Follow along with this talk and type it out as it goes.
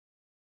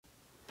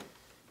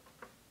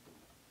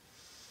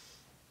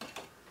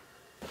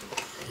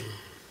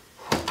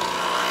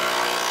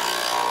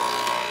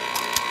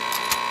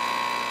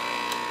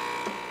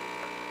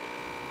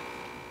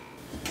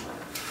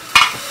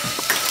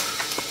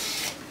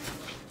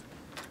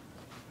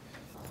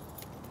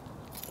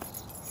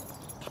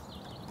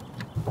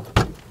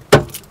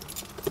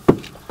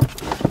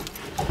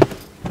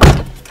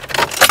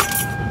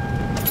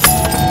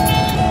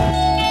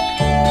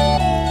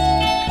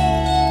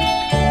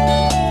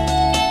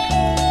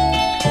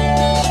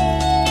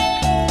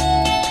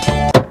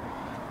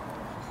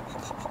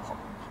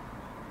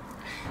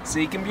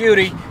Seeking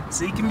beauty.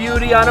 Seeking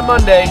beauty on a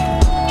Monday.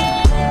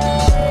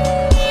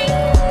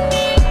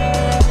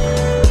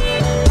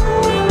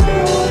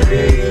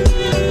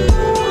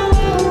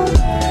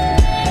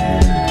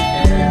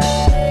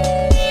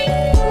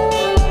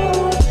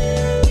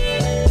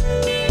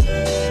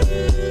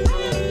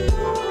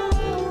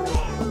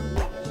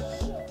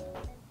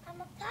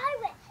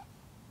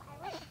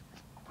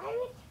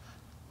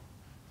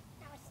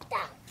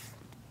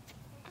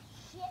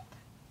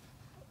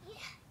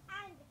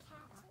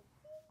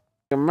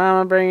 Your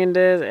mama bringing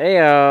this.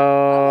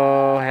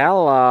 Ayo.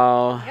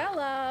 Hello.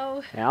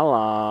 Hello.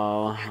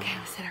 Hello. Okay,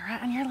 I'll sit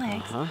right on your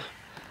legs. Oh.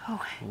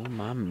 Oh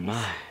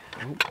My.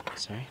 Oh,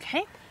 sorry.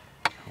 Okay.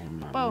 Oh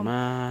my. Boom.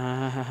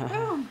 My.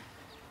 Boom.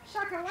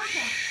 Shaka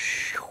laka.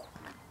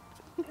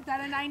 Is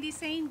that a 90s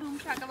saying? Boom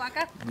shaka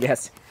laka?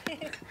 Yes.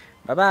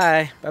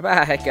 Bye-bye.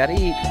 Bye-bye. Gotta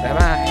eat.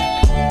 Bye-bye.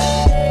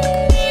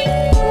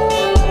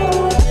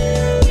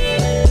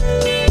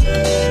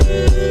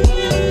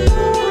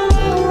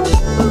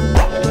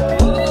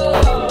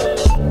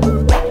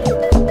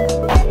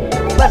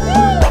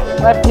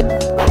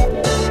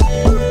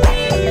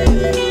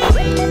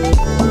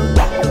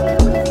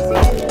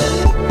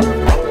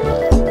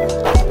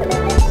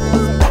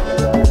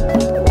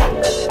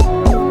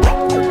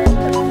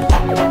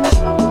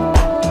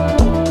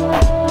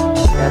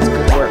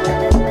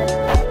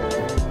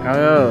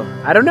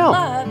 I don't know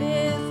Love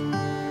is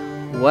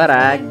what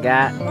I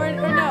got. or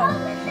no.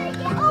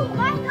 Oh,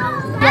 mine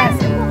has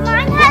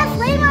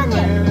flame on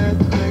it.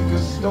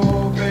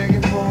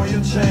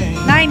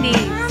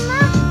 90s.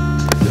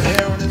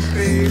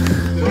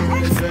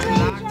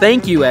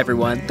 Thank you,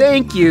 everyone.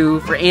 Thank you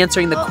for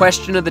answering the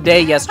question of the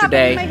day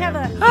yesterday. Papa, you might have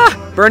a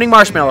Ah, burning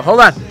marshmallow. Hold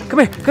on. Come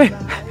here. Come here.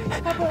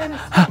 Papa and a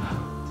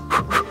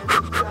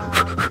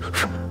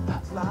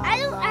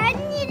I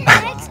need an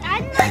X.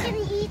 I'm not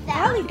gonna eat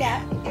that. I'll eat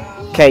that.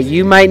 Okay,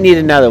 you might need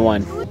another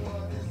one.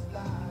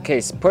 Okay,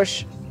 so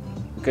push.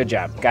 Good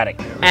job. Got it.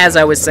 As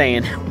I was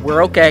saying,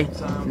 we're okay.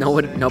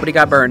 Nobody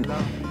got burned.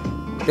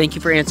 Thank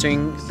you for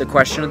answering the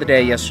question of the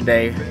day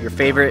yesterday. Your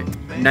favorite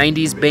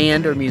 90s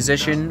band or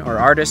musician or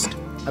artist?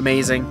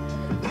 Amazing.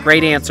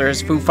 Great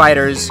answers. Foo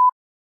Fighters.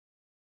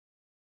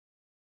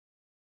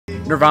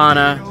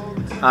 Nirvana.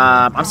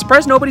 I'm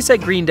surprised nobody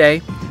said Green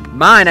Day.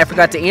 Mine, I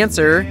forgot to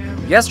answer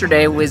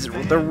yesterday, was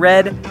the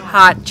Red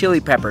Hot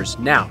Chili Peppers.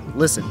 Now,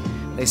 listen.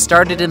 They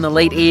started in the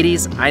late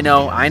 80s. I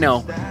know.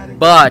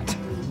 But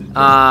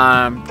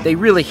they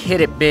really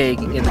hit it big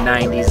in the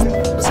 90s.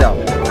 So,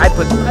 I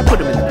put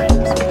them in the 90s.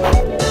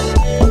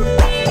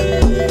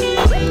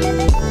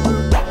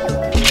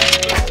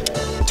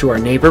 To our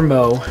neighbor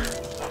Mo,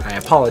 I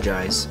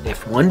apologize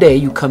if one day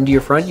you come to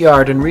your front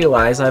yard and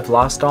realize I've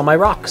lost all my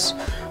rocks.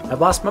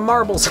 I've lost my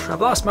marbles.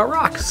 I've lost my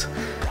rocks.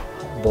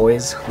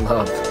 Boys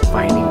love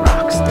finding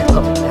rocks. They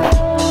love it.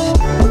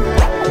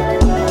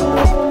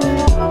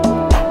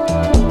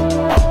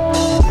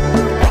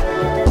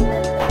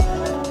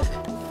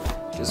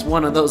 Just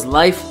one of those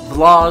life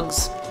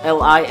vlogs.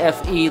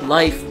 L-I-F-E,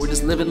 life. We're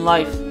just living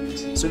life.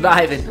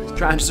 Surviving.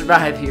 Trying to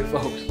survive here,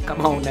 folks.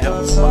 Come on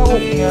now.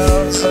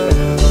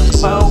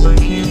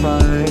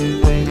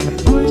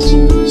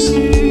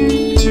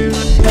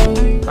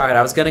 Alright,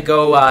 I was gonna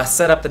go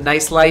set up the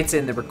nice lights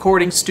in the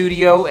recording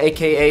studio,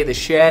 aka the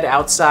shed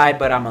outside,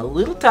 but I'm a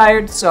little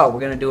tired, so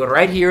we're gonna do it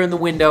right here in the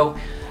window.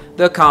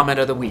 The comment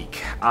of the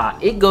week.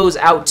 It goes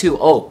out to,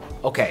 a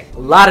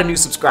lot of new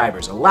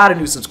subscribers. A lot of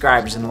new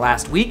subscribers in the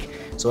last week.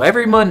 So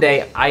every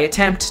Monday, I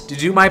attempt to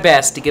do my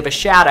best to give a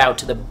shout out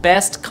to the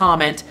best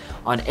comment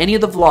on any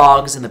of the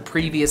vlogs in the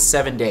previous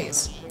 7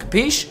 days.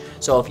 Capiche?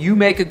 So if you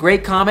make a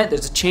great comment,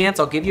 there's a chance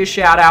I'll give you a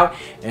shout out.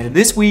 And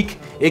this week,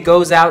 it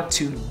goes out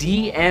to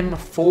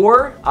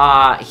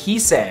DM4. He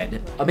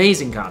said,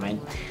 amazing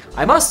comment.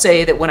 I must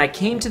say that when I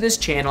came to this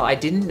channel, I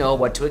didn't know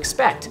what to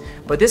expect,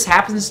 but this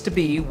happens to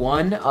be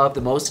one of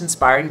the most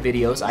inspiring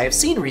videos I have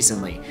seen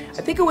recently.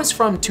 I think it was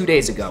from 2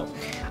 days ago.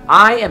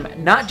 I am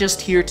not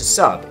just here to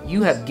sub.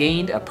 You have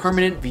gained a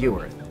permanent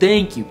viewer.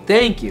 Thank you,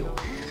 thank you.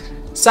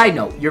 Side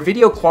note, your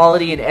video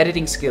quality and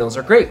editing skills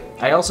are great.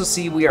 I also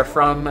see we are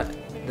from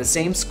the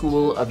same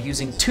school of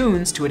using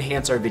tunes to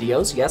enhance our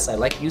videos. Yes, I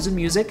like using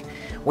music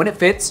when it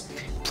fits.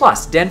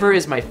 Plus, Denver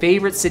is my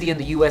favorite city in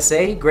the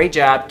USA. Great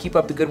job, keep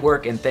up the good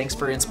work, and thanks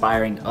for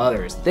inspiring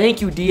others. Thank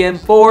you,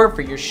 DM4,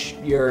 for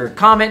your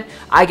comment.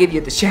 I give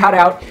you the shout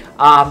out.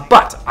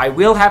 But I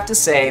will have to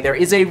say there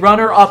is a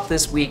runner-up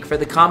this week for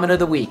the comment of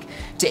the week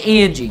to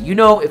Angie. You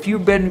know, if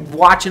you've been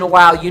watching a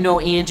while, you know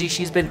Angie.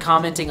 She's been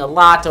commenting a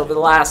lot over the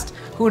last,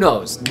 who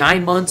knows,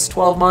 9 months,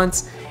 12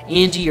 months.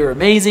 Angie, you're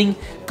amazing.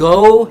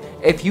 Go,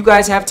 if you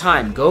guys have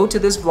time, go to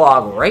this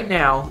vlog right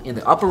now in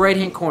the upper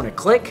right-hand corner.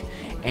 Click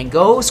and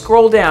go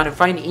scroll down and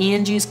find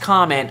Angie's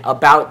comment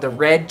about the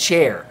red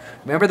chair.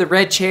 Remember the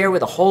red chair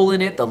with a hole in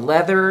it, the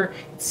leather,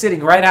 it's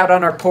sitting right out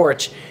on our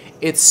porch.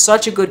 It's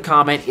such a good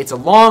comment. It's a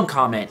long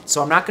comment,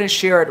 so I'm not going to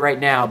share it right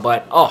now,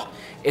 but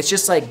it's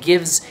just like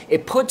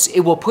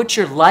it will put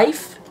your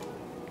life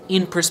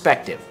in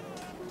perspective.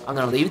 I'm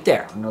going to leave it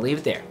there.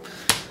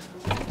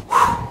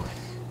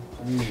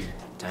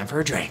 Time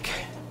for a drink.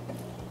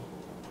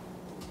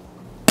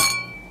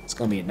 It's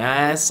gonna be a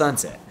nice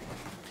sunset.